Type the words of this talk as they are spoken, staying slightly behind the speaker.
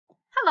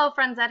Hello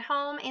friends at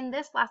home. In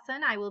this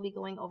lesson I will be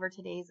going over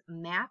today's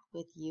math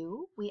with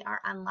you. We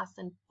are on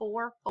lesson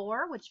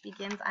 4.4, which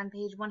begins on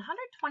page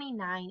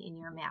 129 in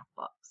your math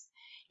books.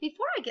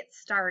 Before I get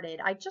started,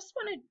 I just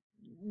want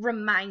to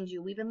remind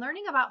you we've been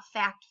learning about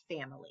fact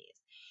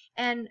families.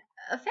 And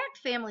a fact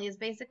family is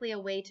basically a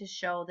way to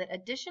show that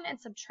addition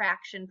and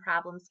subtraction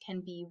problems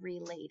can be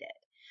related.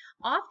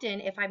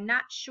 Often, if I'm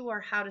not sure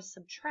how to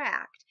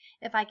subtract,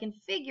 if I can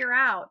figure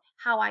out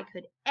how I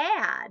could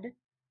add,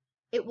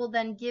 it will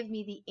then give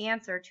me the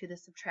answer to the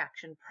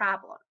subtraction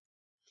problem.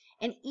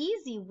 An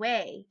easy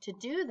way to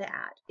do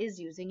that is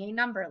using a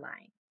number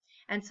line.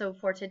 And so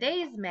for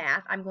today's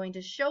math, I'm going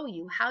to show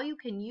you how you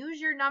can use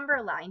your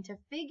number line to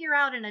figure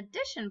out an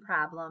addition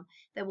problem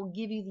that will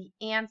give you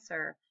the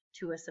answer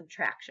to a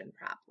subtraction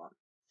problem.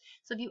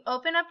 So if you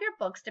open up your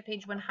books to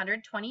page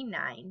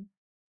 129,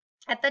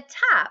 at the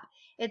top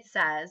it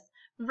says,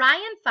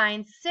 Ryan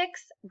finds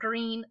 6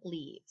 green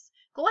leaves.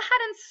 Go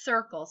ahead and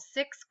circle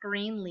 6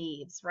 green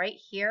leaves right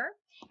here,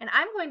 and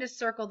I'm going to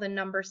circle the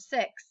number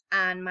 6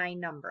 on my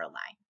number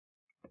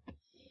line.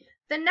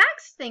 The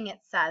next thing it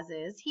says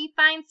is he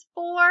finds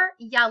 4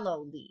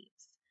 yellow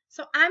leaves.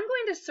 So I'm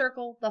going to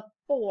circle the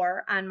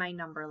 4 on my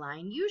number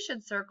line. You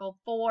should circle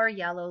 4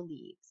 yellow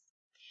leaves.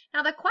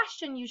 Now the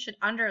question you should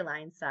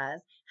underline says,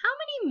 how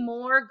many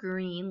more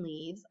green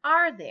leaves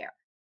are there?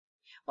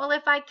 Well,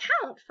 if I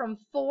count from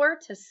 4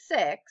 to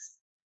 6,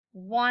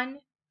 1,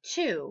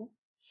 2,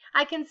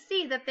 I can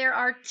see that there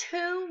are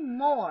 2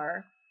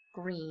 more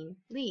green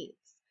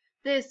leaves.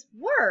 This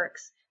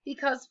works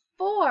because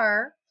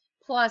 4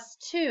 plus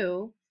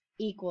 2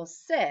 equals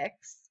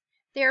 6.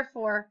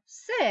 Therefore,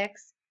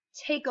 6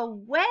 take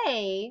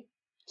away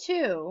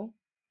 2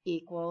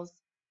 equals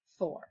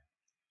 4.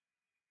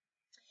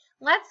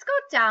 Let's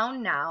go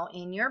down now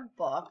in your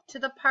book to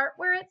the part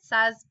where it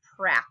says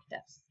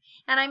practice.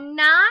 And I'm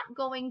not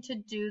going to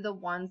do the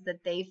ones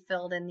that they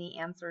filled in the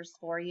answers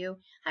for you.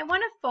 I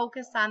want to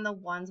focus on the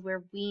ones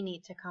where we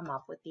need to come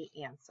up with the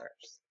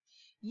answers.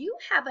 You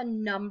have a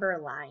number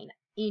line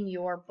in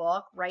your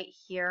book right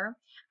here.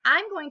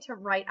 I'm going to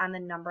write on the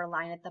number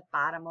line at the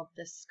bottom of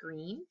the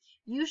screen.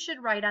 You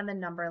should write on the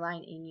number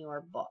line in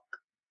your book.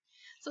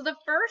 So the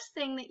first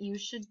thing that you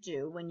should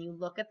do when you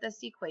look at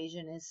this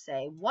equation is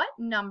say, what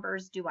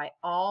numbers do I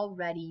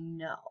already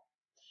know?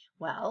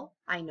 Well,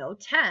 I know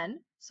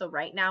 10, so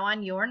right now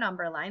on your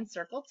number line,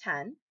 circle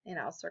 10, and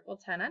I'll circle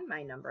 10 on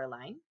my number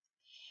line.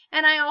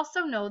 And I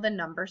also know the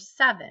number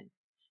 7,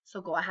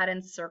 so go ahead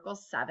and circle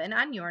 7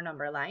 on your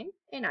number line,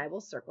 and I will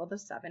circle the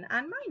 7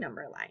 on my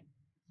number line.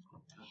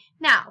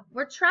 Now,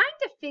 we're trying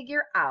to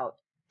figure out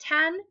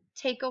 10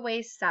 take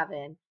away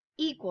 7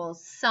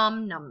 equals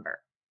some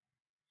number.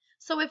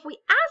 So if we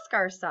ask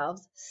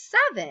ourselves,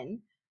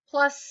 7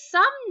 plus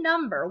some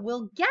number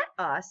will get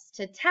us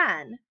to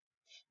 10,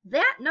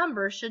 that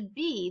number should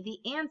be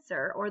the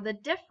answer or the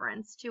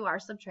difference to our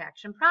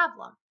subtraction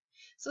problem.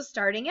 So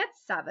starting at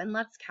 7,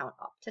 let's count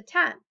up to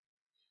 10.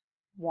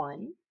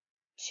 1,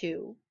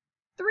 2,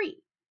 3.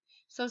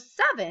 So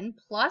 7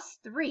 plus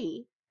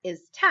 3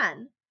 is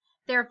 10.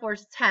 Therefore,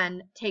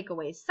 10 take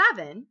away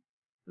 7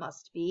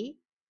 must be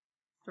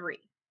 3.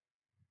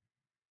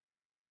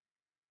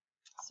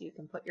 So you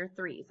can put your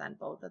 3's on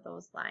both of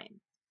those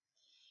lines.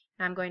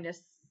 Now I'm going to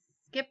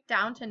skip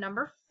down to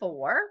number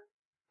 4.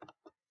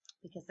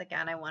 Because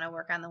again, I want to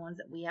work on the ones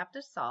that we have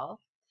to solve.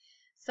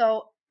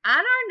 So on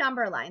our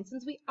number line,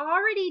 since we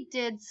already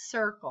did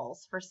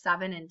circles for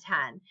 7 and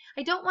 10,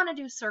 I don't want to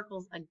do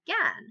circles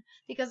again,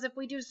 because if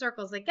we do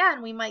circles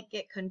again, we might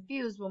get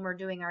confused when we're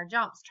doing our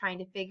jumps, trying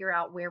to figure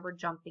out where we're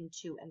jumping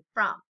to and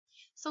from.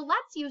 So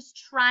let's use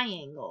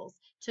triangles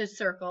to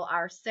circle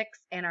our 6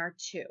 and our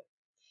 2.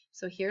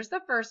 So here's the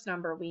first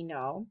number we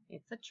know,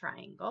 it's a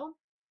triangle.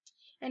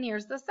 And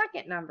here's the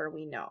second number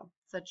we know,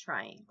 it's a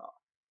triangle.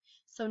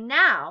 So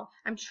now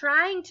I'm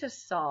trying to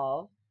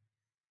solve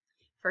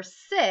for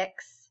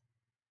 6,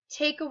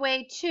 take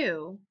away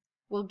 2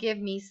 will give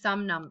me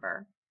some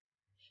number.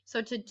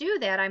 So to do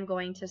that, I'm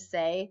going to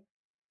say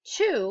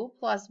 2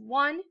 plus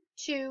 1,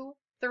 2,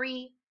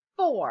 3,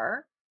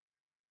 4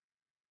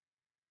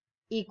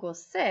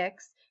 equals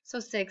 6. So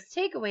 6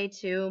 take away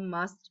 2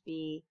 must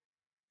be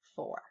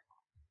 4.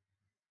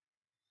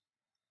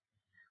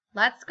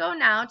 Let's go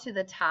now to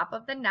the top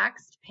of the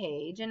next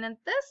page, and in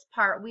this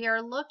part we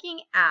are looking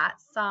at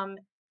some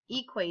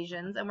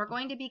equations and we're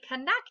going to be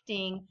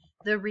connecting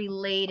the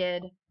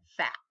related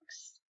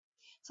facts.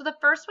 So the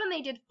first one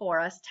they did for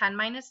us, 10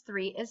 minus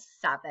 3 is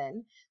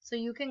 7, so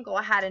you can go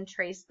ahead and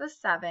trace the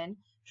 7,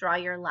 draw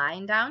your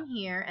line down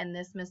here, and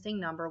this missing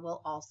number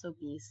will also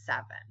be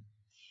 7.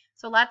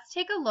 So let's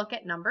take a look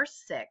at number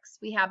 6.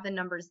 We have the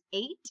numbers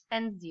 8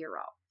 and 0.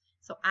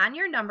 So on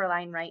your number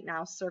line right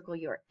now, circle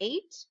your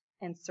 8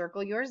 and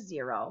circle your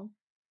 0.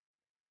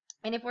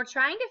 And if we're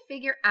trying to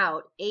figure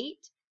out 8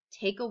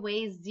 take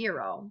away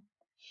 0,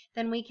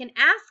 then we can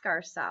ask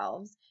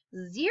ourselves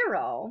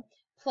 0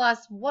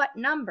 plus what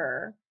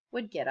number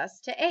would get us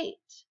to 8?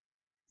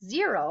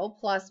 0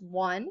 plus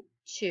 1,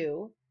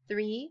 2,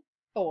 3,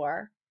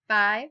 4,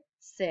 5,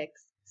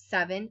 6,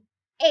 7,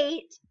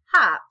 8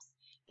 hops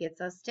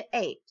gets us to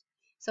 8.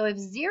 So if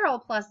 0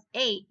 plus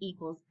 8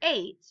 equals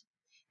 8,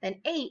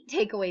 then 8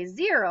 take away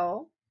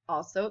 0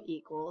 also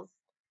equals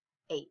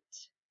 8.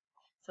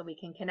 So we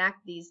can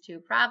connect these two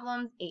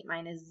problems. 8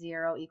 minus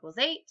 0 equals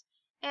 8,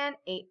 and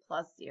 8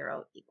 plus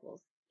 0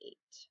 equals 8.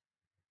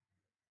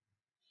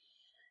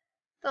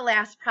 The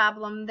last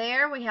problem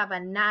there, we have a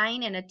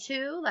 9 and a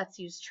 2. Let's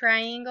use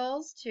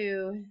triangles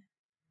to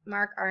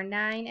mark our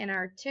 9 and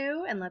our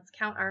 2, and let's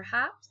count our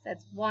hops.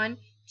 That's 1,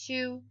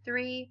 2,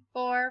 3,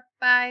 4,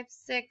 5,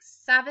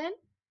 6, 7.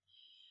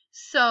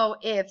 So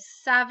if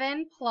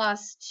 7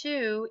 plus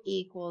 2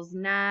 equals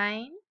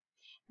 9,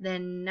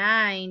 then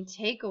 9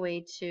 take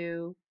away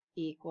 2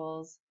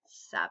 equals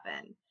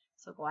 7.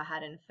 So go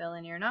ahead and fill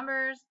in your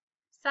numbers,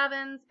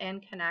 7s,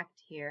 and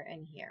connect here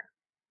and here.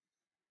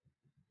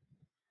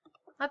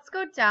 Let's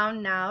go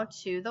down now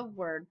to the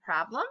word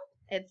problem.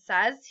 It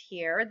says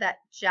here that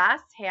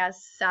Jess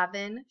has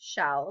 7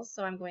 shells,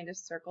 so I'm going to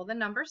circle the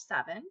number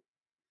 7.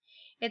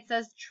 It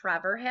says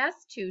Trevor has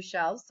 2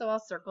 shells, so I'll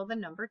circle the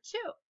number 2.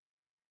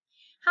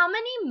 How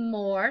many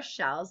more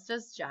shells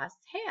does Jess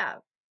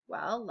have?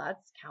 Well,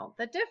 let's count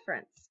the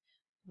difference.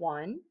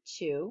 1,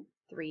 2,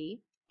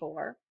 3,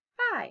 4,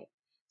 5.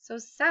 So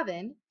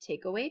 7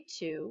 take away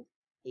 2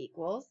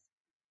 equals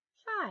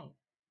 5.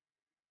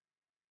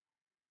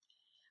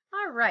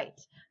 All right,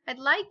 I'd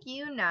like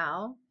you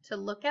now to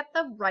look at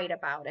the right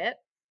about it.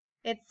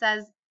 It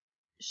says,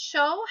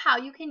 show how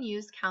you can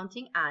use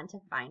counting on to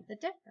find the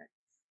difference.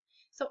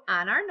 So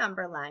on our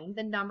number line,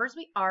 the numbers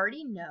we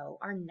already know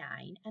are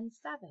 9 and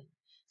 7.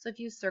 So if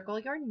you circle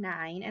your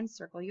 9 and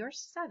circle your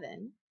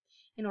 7,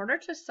 in order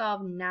to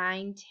solve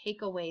 9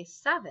 take away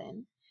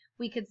 7,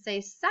 we could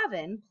say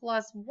 7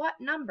 plus what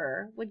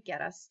number would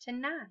get us to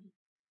 9?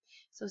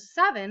 So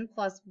 7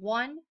 plus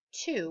 1,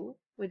 2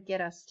 would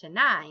get us to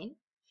 9.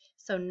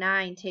 So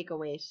 9 take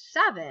away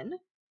 7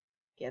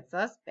 gets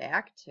us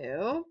back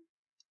to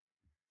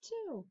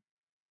 2.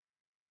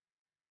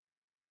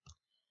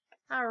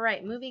 All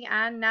right, moving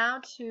on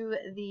now to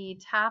the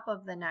top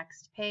of the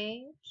next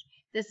page.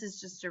 This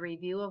is just a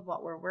review of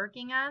what we're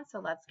working on, so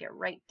let's get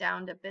right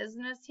down to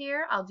business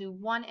here. I'll do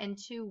 1 and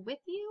 2 with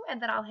you,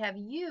 and then I'll have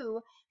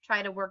you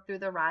try to work through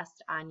the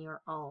rest on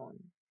your own.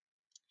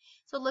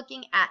 So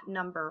looking at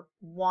number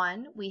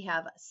 1, we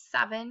have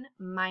 7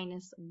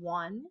 minus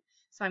 1.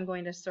 So I'm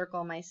going to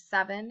circle my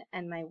 7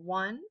 and my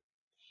 1,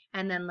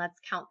 and then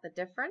let's count the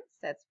difference.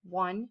 That's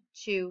 1,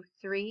 2,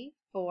 3,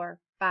 4,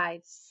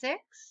 5, 6.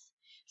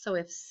 So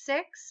if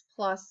 6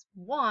 plus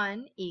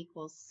 1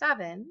 equals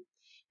 7,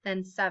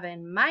 then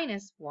 7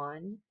 minus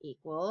 1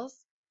 equals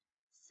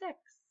 6.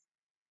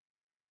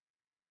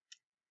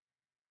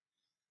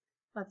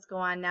 Let's go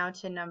on now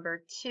to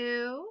number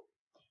 2.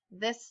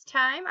 This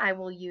time I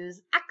will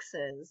use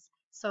X's.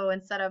 So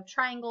instead of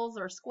triangles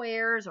or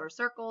squares or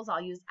circles,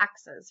 I'll use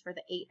X's for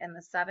the 8 and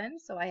the 7.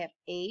 So I have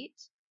 8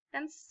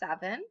 and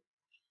 7.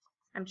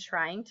 I'm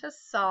trying to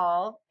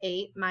solve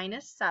 8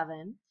 minus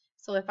 7.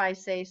 So if I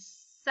say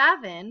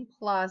 7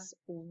 plus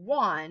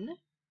 1,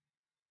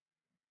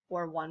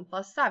 or 1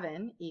 plus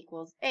 7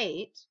 equals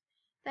 8,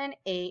 then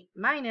 8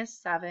 minus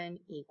 7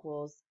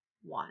 equals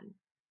 1.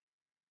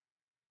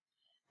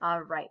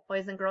 All right,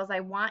 boys and girls,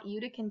 I want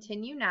you to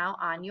continue now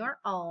on your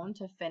own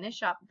to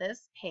finish up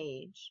this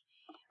page.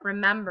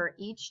 Remember,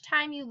 each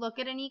time you look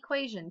at an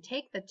equation,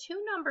 take the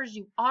 2 numbers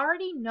you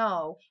already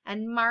know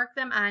and mark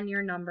them on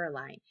your number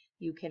line.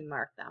 You can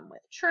mark them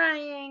with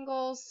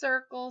triangles,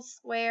 circles,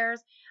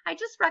 squares. I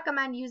just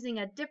recommend using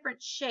a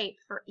different shape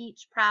for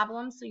each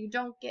problem so you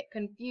don't get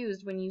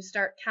confused when you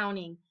start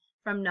counting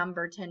from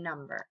number to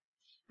number.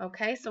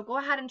 Okay, so go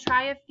ahead and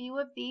try a few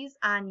of these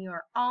on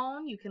your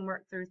own. You can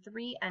work through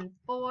 3 and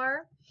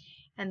 4.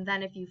 And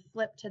then if you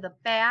flip to the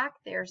back,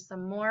 there's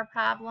some more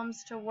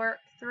problems to work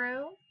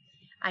through.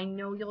 I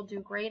know you'll do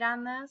great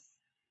on this,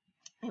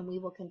 and we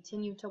will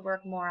continue to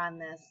work more on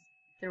this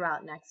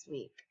throughout next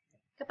week.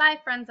 Goodbye,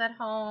 friends at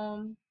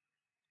home.